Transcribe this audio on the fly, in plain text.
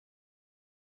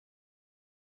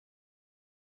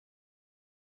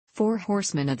Four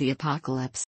Horsemen of the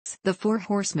Apocalypse. The Four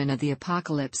Horsemen of the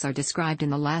Apocalypse are described in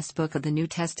the last book of the New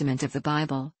Testament of the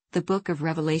Bible, the Book of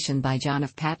Revelation by John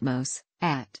of Patmos.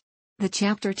 The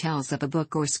chapter tells of a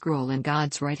book or scroll in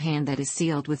God's right hand that is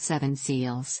sealed with 7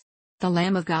 seals. The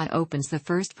Lamb of God opens the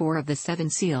first 4 of the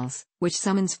 7 seals, which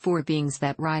summons 4 beings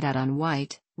that ride out on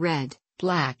white, red,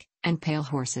 black, and pale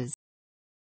horses.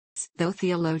 Though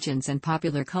theologians and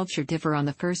popular culture differ on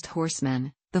the first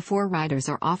horseman, the 4 riders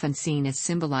are often seen as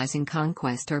symbolizing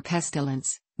conquest or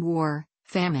pestilence, war,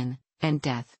 famine, and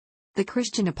death. The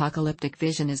Christian apocalyptic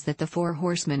vision is that the 4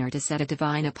 horsemen are to set a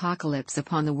divine apocalypse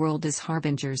upon the world as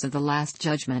harbingers of the last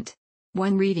judgment.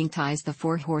 One reading ties the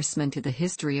 4 horsemen to the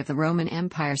history of the Roman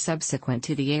Empire subsequent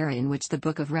to the era in which the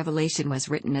book of Revelation was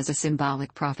written as a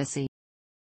symbolic prophecy.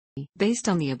 Based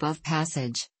on the above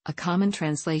passage, a common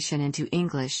translation into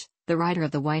English, the rider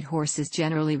of the white horse is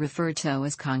generally referred to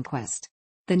as Conquest.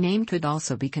 The name could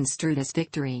also be construed as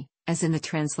victory, as in the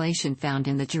translation found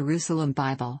in the Jerusalem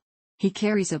Bible. He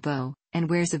carries a bow, and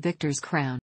wears a victor's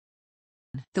crown.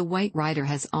 The white rider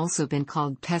has also been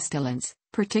called Pestilence,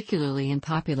 particularly in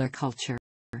popular culture.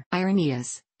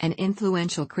 Irenaeus, an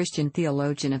influential Christian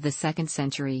theologian of the 2nd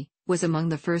century, was among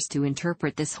the first to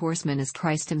interpret this horseman as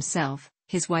Christ himself,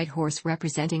 his white horse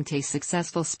representing a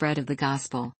successful spread of the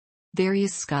gospel.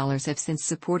 Various scholars have since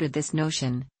supported this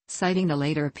notion, citing the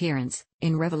later appearance,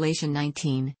 in Revelation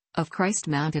 19, of Christ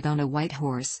mounted on a white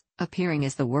horse, appearing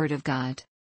as the Word of God.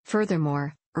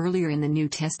 Furthermore, earlier in the New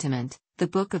Testament, the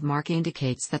book of Mark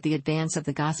indicates that the advance of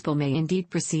the gospel may indeed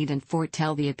precede and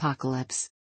foretell the apocalypse.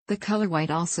 The color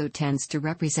white also tends to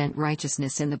represent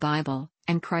righteousness in the Bible,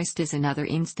 and Christ is in other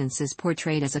instances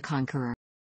portrayed as a conqueror.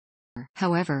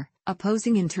 However,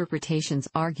 opposing interpretations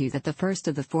argue that the first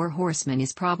of the 4 horsemen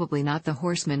is probably not the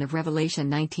horseman of Revelation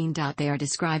 19. They are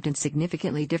described in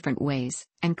significantly different ways,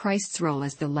 and Christ's role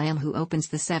as the Lamb who opens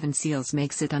the 7 seals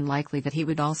makes it unlikely that he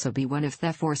would also be one of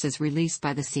the forces released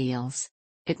by the seals.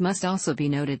 It must also be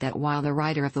noted that while the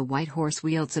rider of the white horse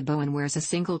wields a bow and wears a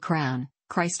single crown,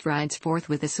 Christ rides forth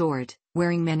with a sword,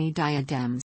 wearing many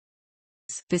diadems.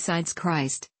 Besides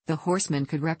Christ, the horseman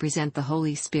could represent the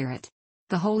Holy Spirit.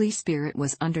 The Holy Spirit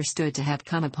was understood to have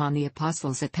come upon the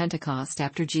apostles at Pentecost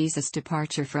after Jesus'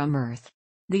 departure from earth.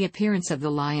 The appearance of the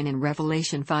lion in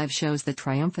Revelation 5 shows the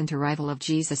triumphant arrival of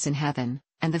Jesus in heaven,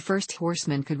 and the first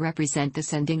horseman could represent the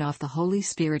sending off the Holy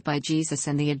Spirit by Jesus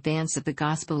and the advance of the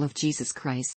gospel of Jesus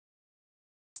Christ.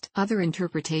 Other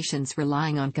interpretations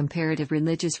relying on comparative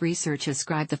religious research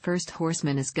ascribe the first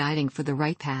horseman as guiding for the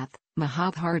right path.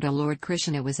 Mahabharata Lord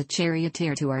Krishna was a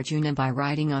charioteer to Arjuna by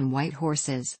riding on white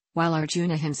horses, while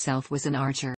Arjuna himself was an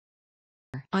archer.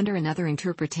 Under another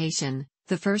interpretation,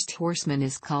 the first horseman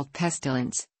is called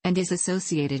Pestilence, and is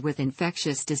associated with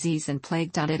infectious disease and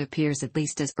plague. It appears at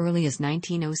least as early as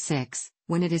 1906,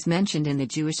 when it is mentioned in the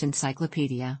Jewish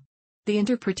Encyclopedia. The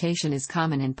interpretation is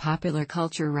common in popular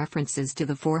culture references to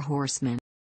the 4 horsemen.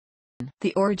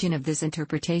 The origin of this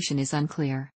interpretation is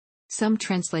unclear. Some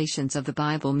translations of the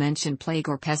Bible mention plague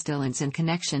or pestilence in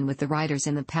connection with the riders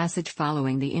in the passage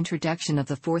following the introduction of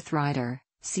the 4th rider,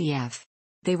 cf.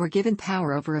 They were given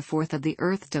power over a fourth of the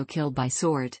earth though killed by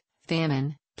sword,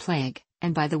 famine, plague,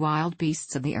 and by the wild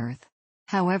beasts of the earth.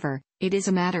 However, it is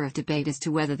a matter of debate as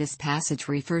to whether this passage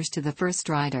refers to the first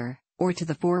rider, or to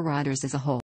the 4 riders as a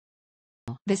whole.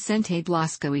 Vicente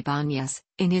Blasco Ibáñez,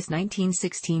 in his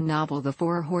 1916 novel The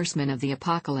Four Horsemen of the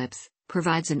Apocalypse,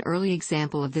 provides an early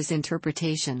example of this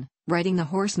interpretation, writing the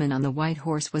horseman on the white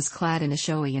horse was clad in a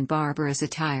showy and barbarous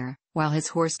attire, while his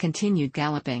horse continued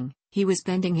galloping, he was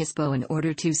bending his bow in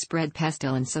order to spread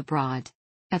pestilence abroad.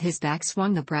 At his back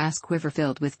swung the brass quiver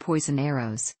filled with poison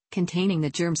arrows, containing the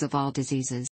germs of all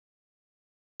diseases.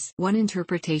 One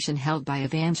interpretation held by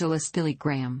evangelist Billy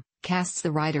Graham casts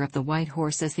the rider of the white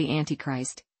horse as the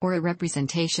Antichrist, or a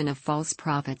representation of false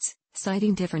prophets,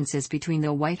 citing differences between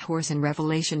the white horse in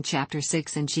Revelation chapter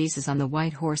 6 and Jesus on the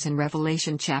white horse in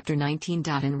Revelation chapter 19.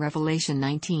 In Revelation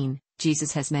 19,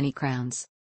 Jesus has many crowns.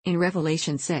 In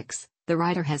Revelation 6, the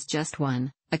rider has just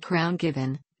one, a crown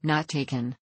given, not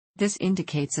taken. This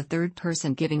indicates a third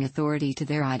person giving authority to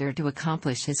their rider to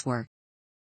accomplish his work.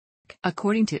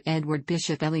 According to Edward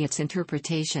Bishop Elliott's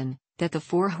interpretation, that the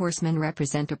 4 horsemen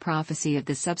represent a prophecy of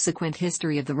the subsequent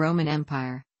history of the Roman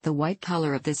Empire, the white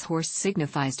color of this horse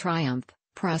signifies triumph,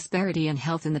 prosperity and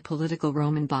health in the political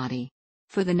Roman body.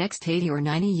 For the next 80 or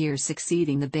 90 years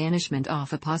succeeding the banishment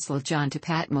of Apostle John to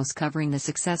Patmos covering the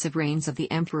successive reigns of the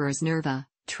emperors Nerva,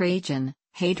 Trajan,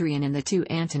 Hadrian and the 2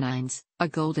 Antonines, a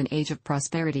golden age of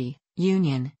prosperity,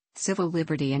 union, civil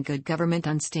liberty and good government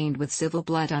unstained with civil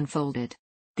blood unfolded.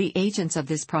 The agents of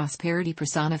this prosperity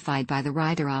personified by the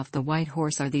rider of the white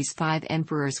horse are these 5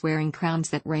 emperors wearing crowns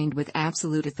that reigned with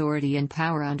absolute authority and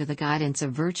power under the guidance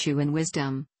of virtue and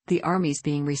wisdom, the armies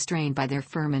being restrained by their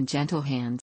firm and gentle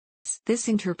hands. This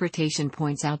interpretation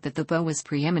points out that the bow was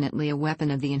preeminently a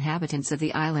weapon of the inhabitants of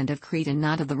the island of Crete and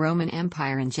not of the Roman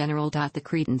Empire in general. The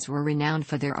Cretans were renowned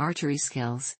for their archery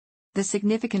skills. The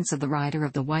significance of the rider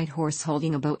of the white horse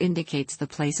holding a bow indicates the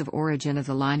place of origin of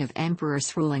the line of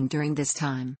emperors ruling during this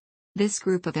time. This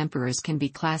group of emperors can be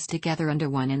classed together under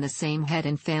one and the same head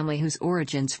and family whose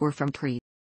origins were from Crete.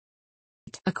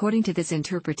 According to this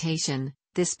interpretation,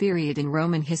 this period in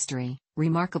Roman history,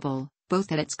 remarkable,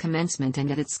 both at its commencement and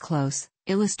at its close,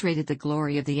 illustrated the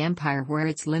glory of the empire where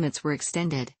its limits were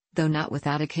extended, though not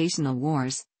without occasional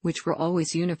wars, which were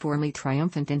always uniformly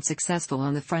triumphant and successful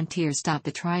on the frontiers.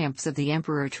 The triumphs of the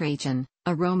Emperor Trajan,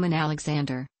 a Roman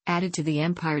Alexander, added to the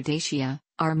empire Dacia,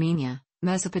 Armenia,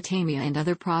 Mesopotamia and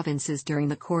other provinces during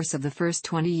the course of the first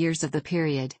 20 years of the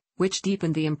period, which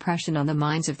deepened the impression on the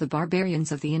minds of the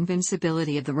barbarians of the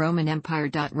invincibility of the Roman Empire.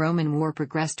 Roman war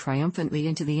progressed triumphantly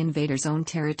into the invader's own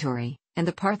territory, and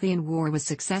the Parthian War was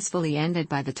successfully ended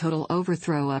by the total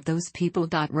overthrow of those people.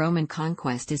 Roman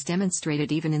conquest is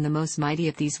demonstrated even in the most mighty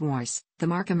of these wars. The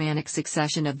Marcomannic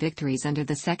succession of victories under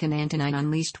the Second Antonine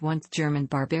unleashed once German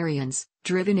barbarians,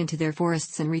 driven into their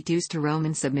forests and reduced to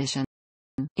Roman submission.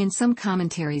 In some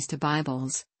commentaries to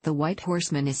Bibles, the white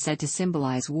horseman is said to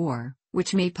symbolize war,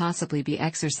 which may possibly be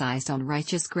exercised on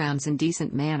righteous grounds in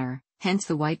decent manner, hence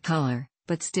the white color,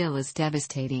 but still is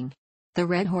devastating. The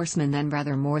red horseman then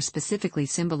rather more specifically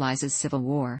symbolizes civil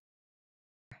war.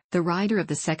 The rider of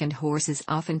the second horse is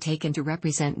often taken to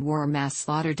represent war or mass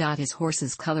slaughter. His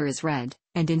horse's color is red,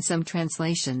 and in some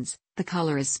translations, the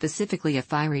color is specifically a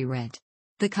fiery red.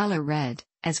 The color red,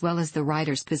 as well as the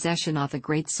rider's possession of a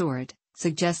great sword,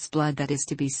 suggests blood that is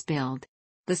to be spilled.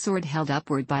 The sword held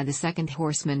upward by the second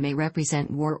horseman may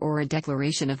represent war or a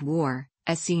declaration of war,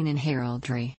 as seen in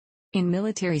heraldry. In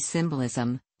military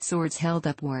symbolism, swords held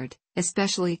upward,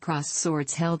 especially crossed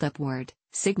swords held upward,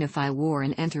 signify war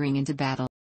and entering into battle.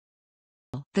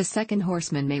 The second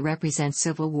horseman may represent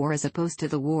civil war as opposed to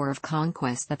the war of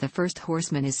conquest that the first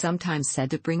horseman is sometimes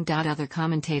said to bring. Other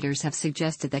commentators have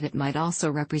suggested that it might also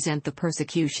represent the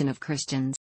persecution of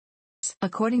Christians.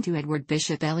 According to Edward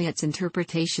Bishop Elliott's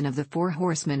interpretation of the Four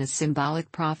Horsemen as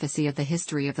symbolic prophecy of the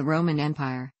history of the Roman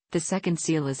Empire, the second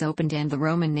seal is opened and the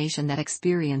Roman nation that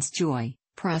experienced joy,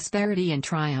 prosperity and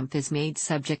triumph is made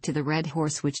subject to the red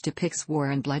horse which depicts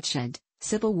war and bloodshed.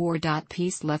 Civil war.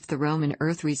 Peace left the Roman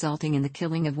earth resulting in the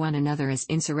killing of one another as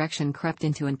insurrection crept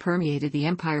into and permeated the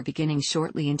empire beginning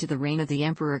shortly into the reign of the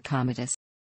Emperor Commodus.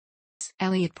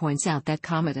 Eliot points out that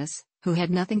Commodus, who had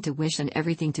nothing to wish and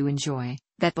everything to enjoy,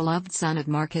 that beloved son of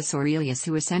Marcus Aurelius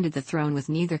who ascended the throne with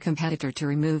neither competitor to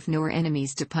remove nor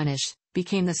enemies to punish,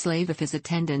 became the slave of his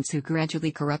attendants who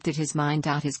gradually corrupted his mind.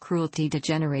 His cruelty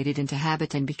degenerated into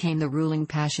habit and became the ruling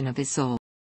passion of his soul.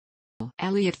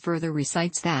 Eliot further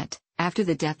recites that, after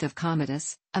the death of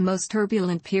Commodus, a most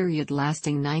turbulent period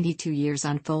lasting 92 years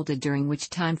unfolded during which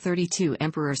time 32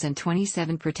 emperors and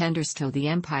 27 pretenders to the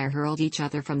empire hurled each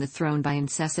other from the throne by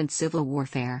incessant civil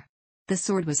warfare. The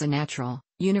sword was a natural,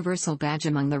 universal badge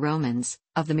among the Romans,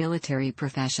 of the military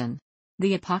profession.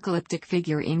 The apocalyptic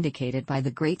figure indicated by the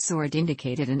great sword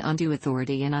indicated an undue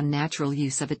authority and unnatural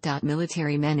use of it.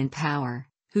 Military men in power,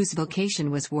 whose vocation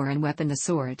was war and weapon the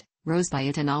sword, rose by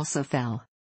it and also fell.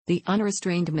 The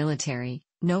unrestrained military,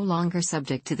 no longer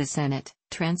subject to the Senate,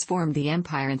 transformed the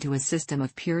empire into a system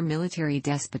of pure military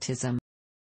despotism.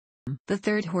 The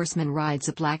third horseman rides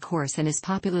a black horse and is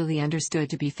popularly understood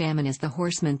to be Famine as the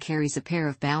horseman carries a pair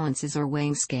of balances or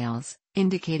weighing scales,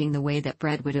 indicating the way that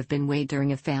bread would have been weighed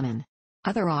during a famine.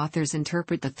 Other authors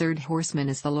interpret the third horseman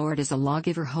as the Lord as a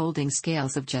lawgiver holding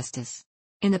scales of justice.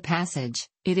 In the passage,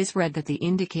 it is read that the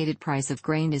indicated price of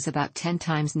grain is about 10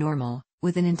 times normal,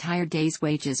 with an entire day's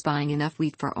wages buying enough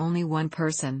wheat for only one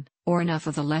person, or enough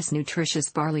of the less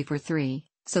nutritious barley for 3,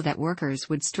 so that workers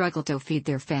would struggle to feed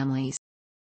their families.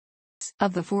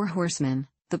 Of the four horsemen,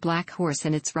 the black horse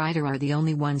and its rider are the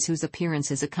only ones whose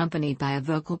appearance is accompanied by a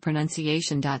vocal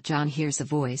pronunciation. John hears a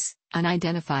voice,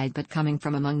 unidentified but coming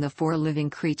from among the 4 living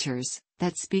creatures,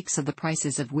 that speaks of the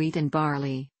prices of wheat and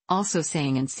barley, also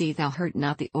saying, "And see thou hurt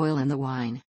not the oil and the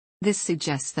wine." This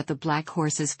suggests that the black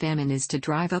horse's famine is to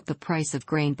drive up the price of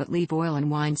grain but leave oil and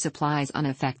wine supplies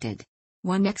unaffected.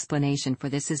 One explanation for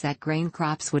this is that grain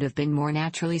crops would have been more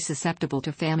naturally susceptible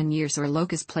to famine years or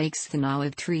locust plagues than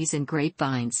olive trees and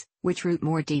grapevines, which root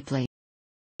more deeply.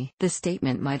 The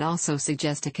statement might also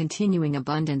suggest a continuing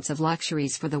abundance of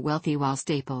luxuries for the wealthy while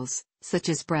staples, such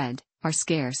as bread, are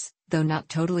scarce. Though not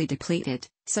totally depleted,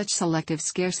 such selective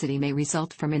scarcity may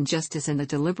result from injustice in the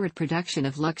deliberate production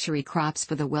of luxury crops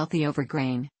for the wealthy over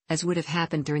grain, as would have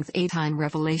happened during the time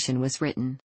Revelation was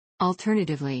written.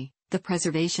 Alternatively, the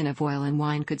preservation of oil and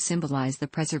wine could symbolize the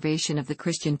preservation of the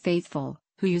Christian faithful,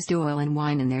 who used oil and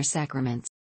wine in their sacraments.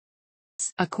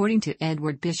 According to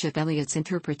Edward Bishop Elliott's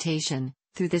interpretation,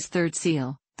 through this third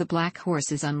seal, the black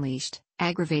horse is unleashed.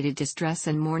 Aggravated distress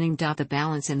and mourning. The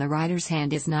balance in the rider's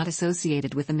hand is not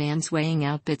associated with the man's weighing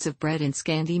out bits of bread in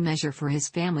scanty measure for his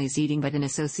family's eating, but in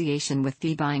association with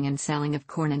the buying and selling of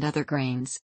corn and other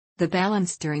grains. The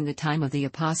balance during the time of the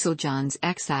Apostle John's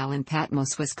exile in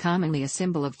Patmos was commonly a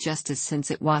symbol of justice,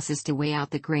 since it was to weigh out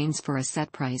the grains for a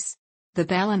set price. The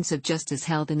balance of justice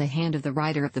held in the hand of the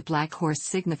rider of the black horse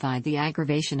signified the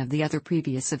aggravation of the other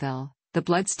previous evil, the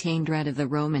blood-stained red of the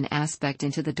Roman aspect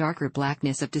into the darker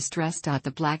blackness of distress.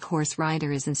 The black horse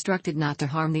rider is instructed not to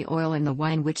harm the oil and the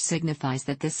wine, which signifies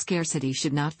that this scarcity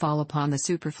should not fall upon the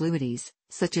superfluities,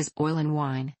 such as oil and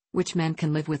wine, which men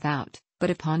can live without, but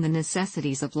upon the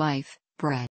necessities of life,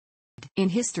 bread. In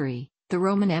history, the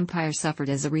Roman Empire suffered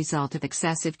as a result of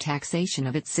excessive taxation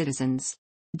of its citizens.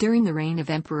 During the reign of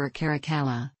Emperor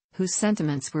Caracalla, whose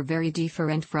sentiments were very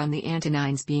different from the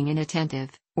Antonines, being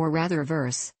inattentive, or rather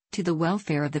averse, to the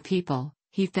welfare of the people,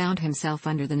 he found himself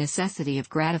under the necessity of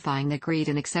gratifying the greed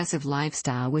and excessive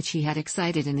lifestyle which he had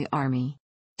excited in the army.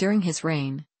 During his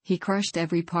reign, he crushed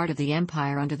every part of the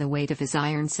empire under the weight of his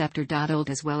iron scepter. Old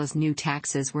as well as new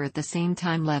taxes were at the same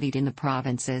time levied in the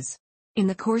provinces. In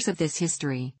the course of this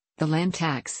history, the land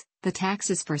tax, the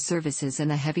taxes for services, and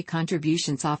the heavy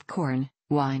contributions of corn,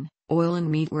 wine, oil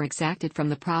and meat were exacted from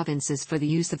the provinces for the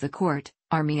use of the court,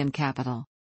 army and capital.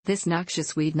 This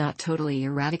noxious weed, not totally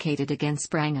eradicated again,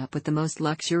 sprang up with the most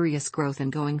luxurious growth,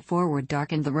 and going forward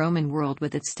darkened the Roman world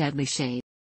with its deadly shade.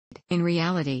 In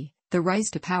reality, the rise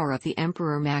to power of the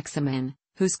Emperor Maximin,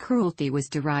 whose cruelty was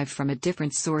derived from a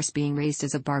different source, being raised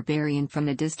as a barbarian from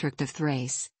the district of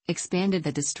Thrace, expanded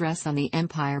the distress on the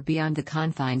empire beyond the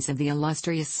confines of the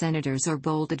illustrious senators or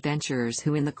bold adventurers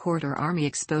who in the court or army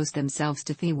exposed themselves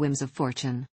to the whims of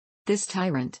fortune. This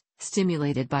tyrant,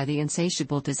 stimulated by the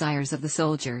insatiable desires of the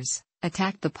soldiers,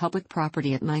 attacked the public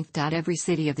property at length. Every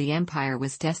city of the empire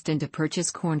was destined to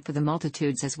purchase corn for the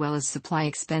multitudes as well as supply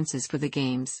expenses for the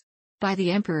games. By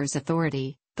the emperor's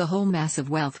authority, the whole mass of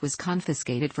wealth was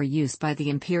confiscated for use by the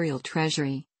imperial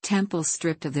treasury, temples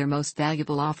stripped of their most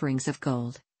valuable offerings of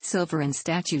gold, silver and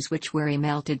statues which were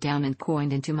melted down and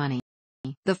coined into money.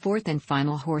 The fourth and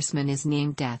final horseman is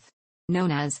named Death.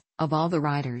 Known as, of all the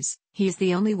riders, he is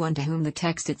the only one to whom the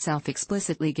text itself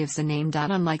explicitly gives a name.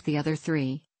 Unlike the other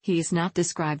three, he is not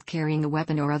described carrying a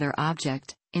weapon or other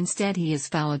object, instead he is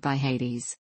followed by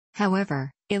Hades. However,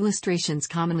 illustrations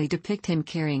commonly depict him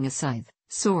carrying a scythe,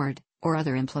 sword, or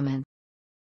other implement.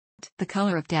 The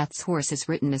color of Death's horse is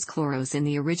written as chloros in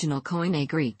the original Koine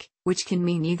Greek, which can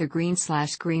mean either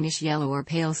green/greenish yellow or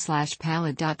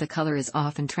pale/pallid. The color is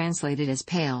often translated as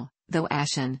pale, though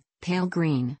ashen, pale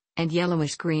green, and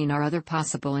yellowish green are other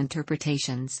possible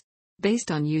interpretations.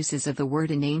 Based on uses of the word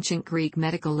in ancient Greek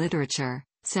medical literature,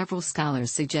 several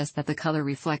scholars suggest that the color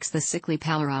reflects the sickly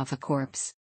pallor of a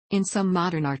corpse. In some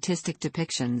modern artistic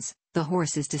depictions, the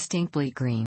horse is distinctly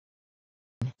green.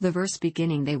 The verse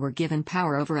beginning "they were given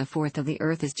power over a fourth of the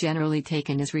earth" is generally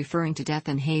taken as referring to Death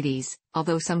and Hades,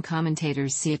 although some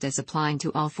commentators see it as applying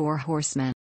to all four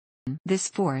horsemen. This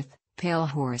fourth, pale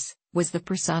horse, was the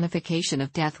personification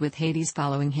of Death, with Hades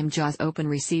following him, jaws open,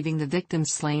 receiving the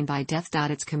victims slain by Death.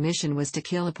 Its commission was to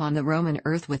kill upon the Roman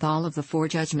earth with all of the four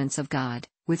judgments of God,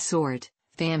 with sword,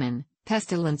 famine,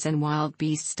 pestilence and wild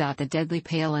beasts. The deadly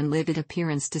pale and livid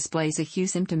appearance displays a hue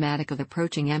symptomatic of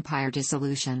approaching empire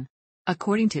dissolution.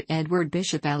 According to Edward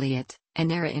Bishop Elliott,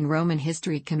 an era in Roman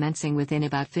history commencing within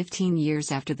about 15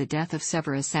 years after the death of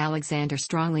Severus Alexander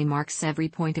strongly marks every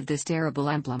point of this terrible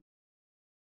emblem.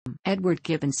 Edward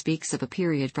Gibbon speaks of a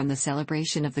period from the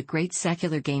celebration of the great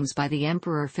secular games by the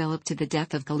Emperor Philip to the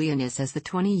death of Gallienus as the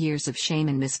 20 years of shame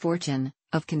and misfortune,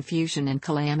 of confusion and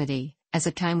calamity, as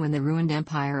a time when the ruined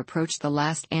empire approached the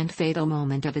last and fatal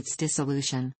moment of its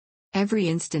dissolution. Every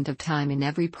instant of time in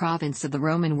every province of the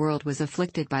Roman world was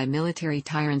afflicted by military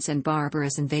tyrants and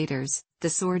barbarous invaders, the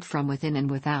sword from within and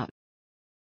without.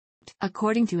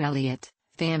 According to Eliot,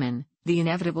 famine, the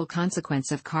inevitable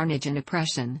consequence of carnage and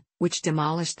oppression, which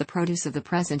demolished the produce of the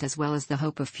present as well as the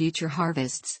hope of future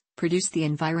harvests, produced the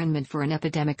environment for an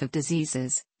epidemic of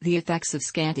diseases, the effects of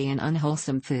scanty and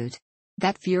unwholesome food.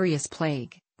 That furious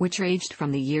plague, which raged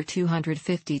from the year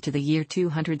 250 to the year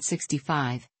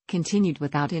 265, continued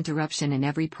without interruption in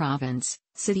every province,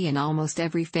 city and almost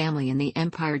every family in the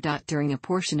empire. During a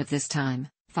portion of this time,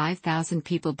 5,000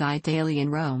 people died daily in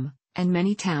Rome, and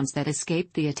many towns that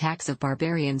escaped the attacks of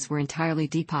barbarians were entirely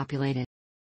depopulated.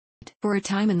 For a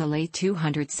time in the late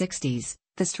 260s,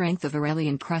 the strength of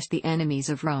Aurelian crushed the enemies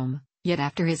of Rome, yet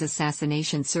after his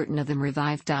assassination certain of them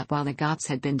revived. While the Goths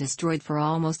had been destroyed for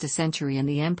almost a century and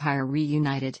the empire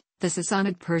reunited, the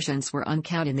Sassanid Persians were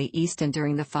uncowed in the east, and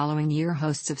during the following year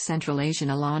hosts of Central Asian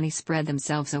Alani spread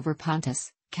themselves over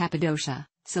Pontus, Cappadocia,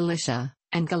 Cilicia,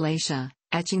 and Galatia,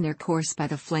 etching their course by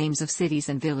the flames of cities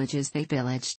and villages they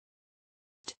pillaged.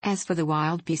 As for the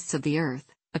wild beasts of the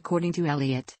earth, according to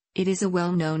Eliot, it is a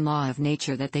well-known law of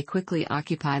nature that they quickly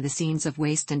occupy the scenes of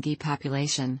waste and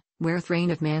depopulation, where the reign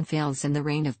of man fails and the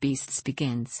reign of beasts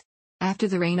begins. After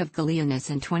the reign of Gallienus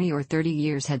and 20 or 30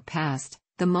 years had passed,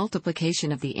 the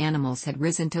multiplication of the animals had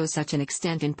risen to such an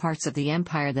extent in parts of the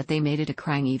empire that they made it a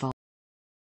crying evil.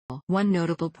 One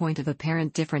notable point of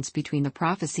apparent difference between the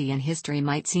prophecy and history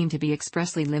might seem to be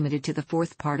expressly limited to the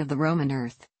fourth part of the Roman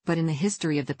earth, but in the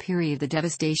history of the period the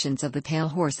devastations of the Pale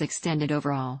Horse extended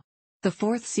over all. The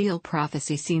fourth seal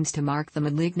prophecy seems to mark the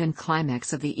malignant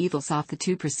climax of the evils of the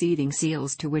two preceding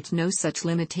seals, to which no such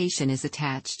limitation is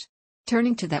attached.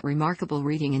 Turning to that remarkable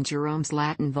reading in Jerome's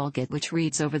Latin Vulgate which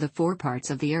reads over the four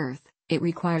parts of the earth, it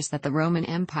requires that the Roman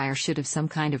Empire should have some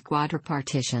kind of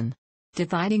quadripartition.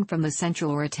 Dividing from the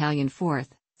central or Italian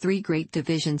fourth, three great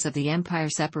divisions of the empire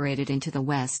separated into the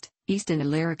west, east and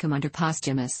Illyricum under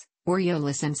Postumus,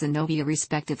 Aureolus and Zenobia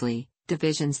respectively,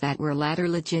 divisions that were latter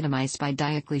legitimized by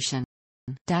Diocletian.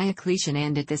 Diocletian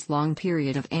ended this long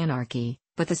period of anarchy,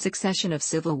 but the succession of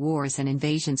civil wars and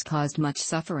invasions caused much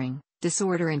suffering,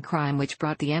 disorder and crime which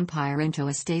brought the empire into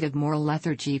a state of moral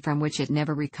lethargy from which it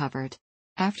never recovered.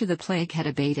 After the plague had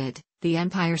abated, the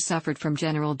empire suffered from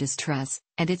general distress,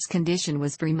 and its condition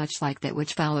was very much like that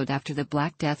which followed after the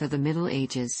Black Death of the Middle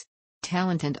Ages.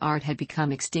 Talent and art had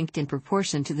become extinct in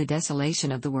proportion to the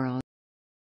desolation of the world.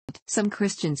 Some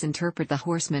Christians interpret the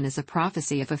horsemen as a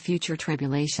prophecy of a future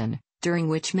tribulation, during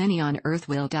which many on earth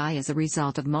will die as a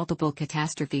result of multiple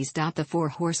catastrophes. The four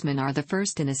horsemen are the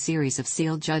first in a series of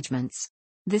seal judgments.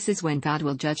 This is when God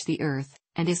will judge the earth,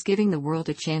 and is giving the world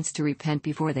a chance to repent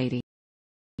before they die.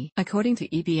 According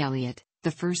to E. B. Eliot,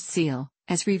 the first seal,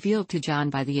 as revealed to John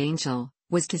by the angel,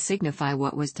 was to signify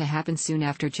what was to happen soon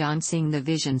after John seeing the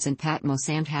visions in Patmos,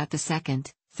 and had the second,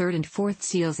 third and fourth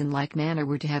seals in like manner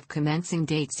were to have commencing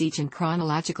dates each in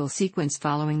chronological sequence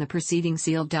following the preceding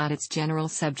seal. Its general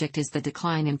subject is the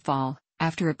decline and fall,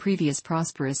 after a previous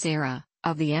prosperous era,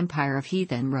 of the empire of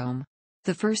heathen Rome.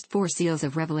 The first four seals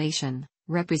of Revelation,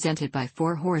 represented by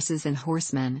four horses and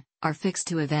horsemen, are fixed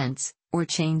to events, or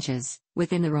changes,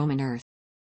 within the Roman earth.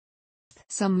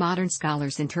 Some modern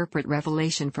scholars interpret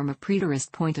Revelation from a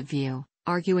preterist point of view,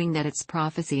 arguing that its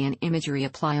prophecy and imagery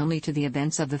apply only to the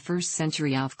events of the first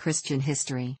century of Christian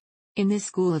history. In this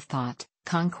school of thought,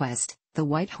 Conquest, the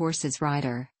white horse's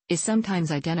rider, is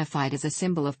sometimes identified as a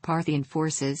symbol of Parthian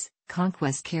forces.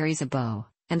 Conquest carries a bow,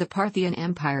 and the Parthian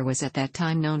Empire was at that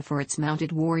time known for its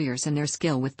mounted warriors and their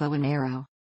skill with bow and arrow.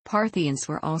 Parthians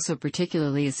were also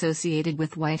particularly associated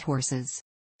with white horses.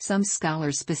 Some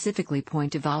scholars specifically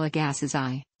point to Vologases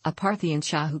I, a Parthian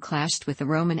Shah who clashed with the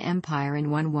Roman Empire and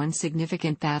won one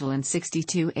significant battle in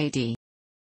 62 AD.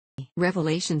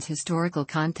 Revelation's historical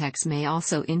context may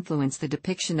also influence the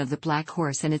depiction of the black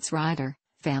horse and its rider,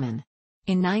 Famine.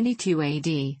 In 92 AD,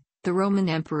 the Roman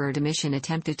Emperor Domitian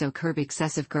attempted to curb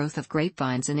excessive growth of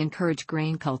grapevines and encourage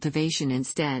grain cultivation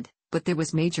instead, but there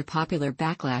was major popular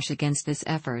backlash against this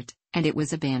effort, and it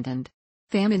was abandoned.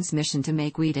 Famine's mission to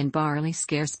make wheat and barley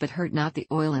scarce but hurt not the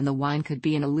oil and the wine could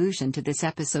be an allusion to this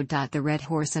episode. The red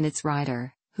horse and its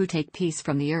rider, who take peace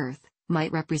from the earth,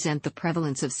 might represent the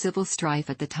prevalence of civil strife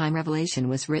at the time Revelation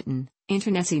was written.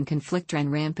 Internecine conflict ran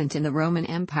rampant in the Roman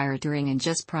Empire during and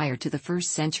just prior to the 1st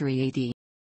century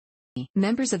AD.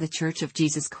 Members of the Church of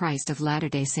Jesus Christ of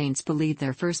Latter-day Saints believe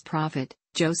their first prophet,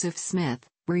 Joseph Smith,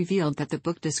 revealed that the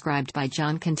book described by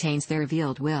John contains the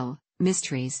revealed will,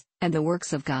 mysteries, and the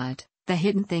works of God, the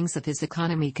hidden things of his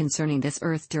economy concerning this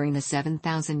earth during the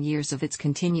 7,000 years of its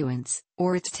continuance,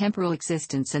 or its temporal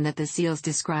existence, and that the seals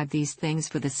describe these things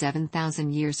for the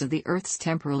 7,000 years of the earth's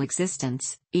temporal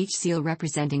existence, each seal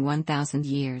representing 1,000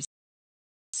 years.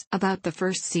 About the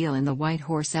first seal in the white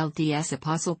horse, LDS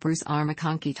Apostle Bruce R.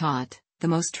 McConkie taught, the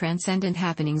most transcendent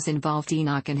happenings involved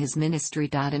Enoch and his ministry.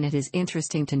 And it is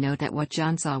interesting to note that what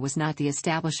John saw was not the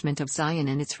establishment of Zion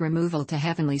and its removal to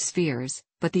heavenly spheres,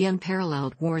 but the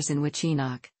unparalleled wars in which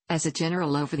Enoch, as a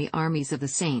general over the armies of the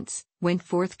saints, went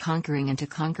forth conquering and to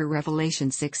conquer. Revelation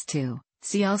 6:2.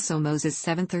 See also Moses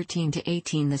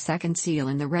 7:13-18. The second seal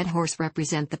and the red horse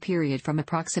represent the period from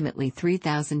approximately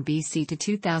 3000 BC to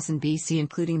 2000 BC,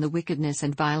 including the wickedness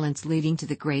and violence leading to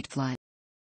the Great Flood.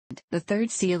 The third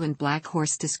seal and black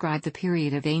horse describe the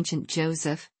period of ancient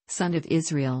Joseph, son of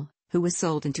Israel, who was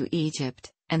sold into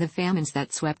Egypt, and the famines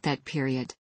that swept that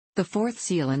period. The fourth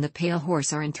seal and the pale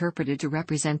horse are interpreted to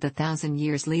represent the 1,000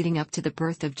 years leading up to the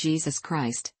birth of Jesus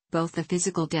Christ, both the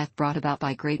physical death brought about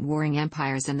by great warring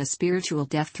empires and the spiritual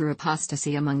death through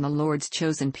apostasy among the Lord's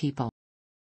chosen people.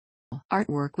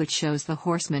 Artwork which shows the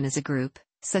horsemen as a group,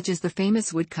 such as the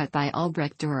famous woodcut by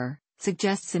Albrecht Dürer,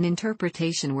 suggests an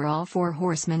interpretation where all four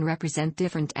horsemen represent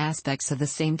different aspects of the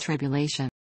same tribulation.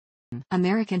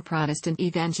 American Protestant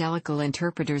evangelical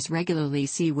interpreters regularly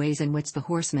see ways in which the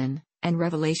horsemen, and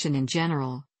Revelation in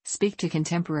general, speak to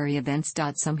contemporary events.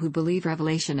 Some who believe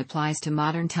Revelation applies to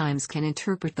modern times can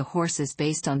interpret the horses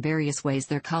based on various ways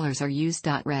their colors are used.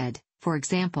 Red, for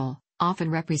example,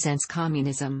 often represents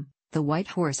communism, the white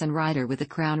horse and rider with a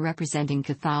crown representing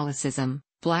Catholicism.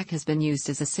 Black has been used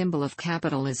as a symbol of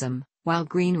capitalism, while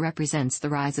green represents the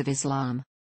rise of Islam.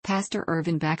 Pastor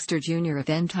Irvin Baxter Jr. of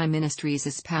End Time Ministries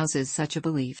espouses such a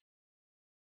belief.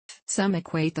 Some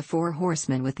equate the four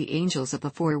horsemen with the angels of the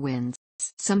four winds.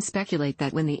 Some speculate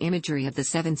that when the imagery of the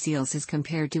seven seals is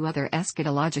compared to other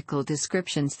eschatological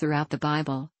descriptions throughout the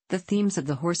Bible, the themes of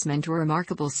the horsemen draw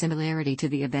remarkable similarity to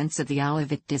the events of the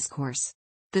Olivet Discourse.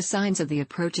 The signs of the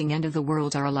approaching end of the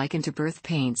world are likened to birth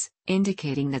pains,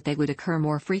 indicating that they would occur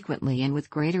more frequently and with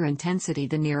greater intensity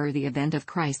the nearer the event of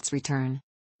Christ's return.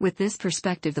 With this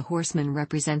perspective, the horsemen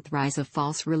represent the rise of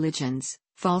false religions,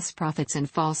 false prophets and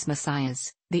false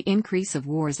messiahs, the increase of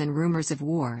wars and rumors of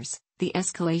wars, the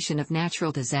escalation of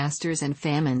natural disasters and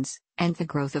famines, and the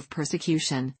growth of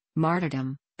persecution,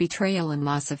 martyrdom, betrayal and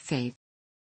loss of faith.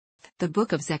 The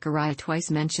book of Zechariah twice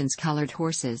mentions colored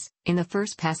horses. In the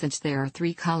first passage there are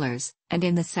 3 colors, and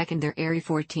in the second there are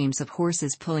 4 teams of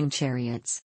horses pulling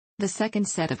chariots. The second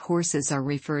set of horses are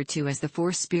referred to as the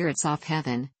 4 spirits off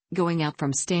heaven, going out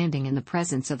from standing in the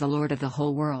presence of the Lord of the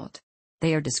whole world.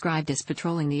 They are described as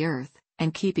patrolling the earth,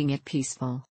 and keeping it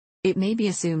peaceful. It may be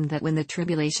assumed that when the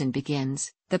tribulation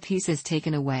begins, the peace is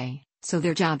taken away, so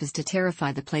their job is to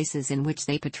terrify the places in which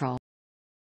they patrol.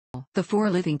 The 4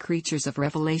 living creatures of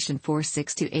Revelation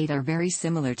 4:6-8 are very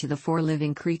similar to the 4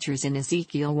 living creatures in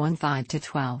Ezekiel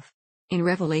 1:5-12. In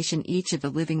Revelation each of the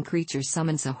living creatures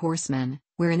summons a horseman,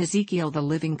 where in Ezekiel the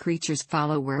living creatures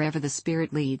follow wherever the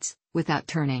Spirit leads, without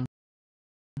turning.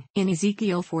 In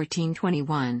Ezekiel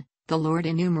 14:21, the Lord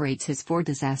enumerates his 4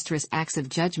 disastrous acts of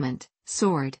judgment: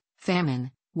 sword,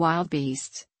 famine, wild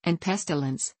beasts, and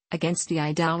pestilence, against the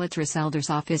idolatrous elders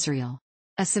of Israel.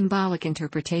 A symbolic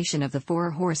interpretation of the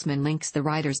 4 horsemen links the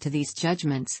riders to these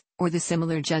judgments, or the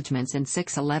similar judgments in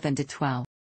 6:11-12.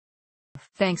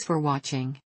 Thanks for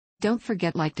watching. Don't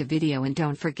forget to like the video and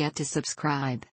don't forget to subscribe.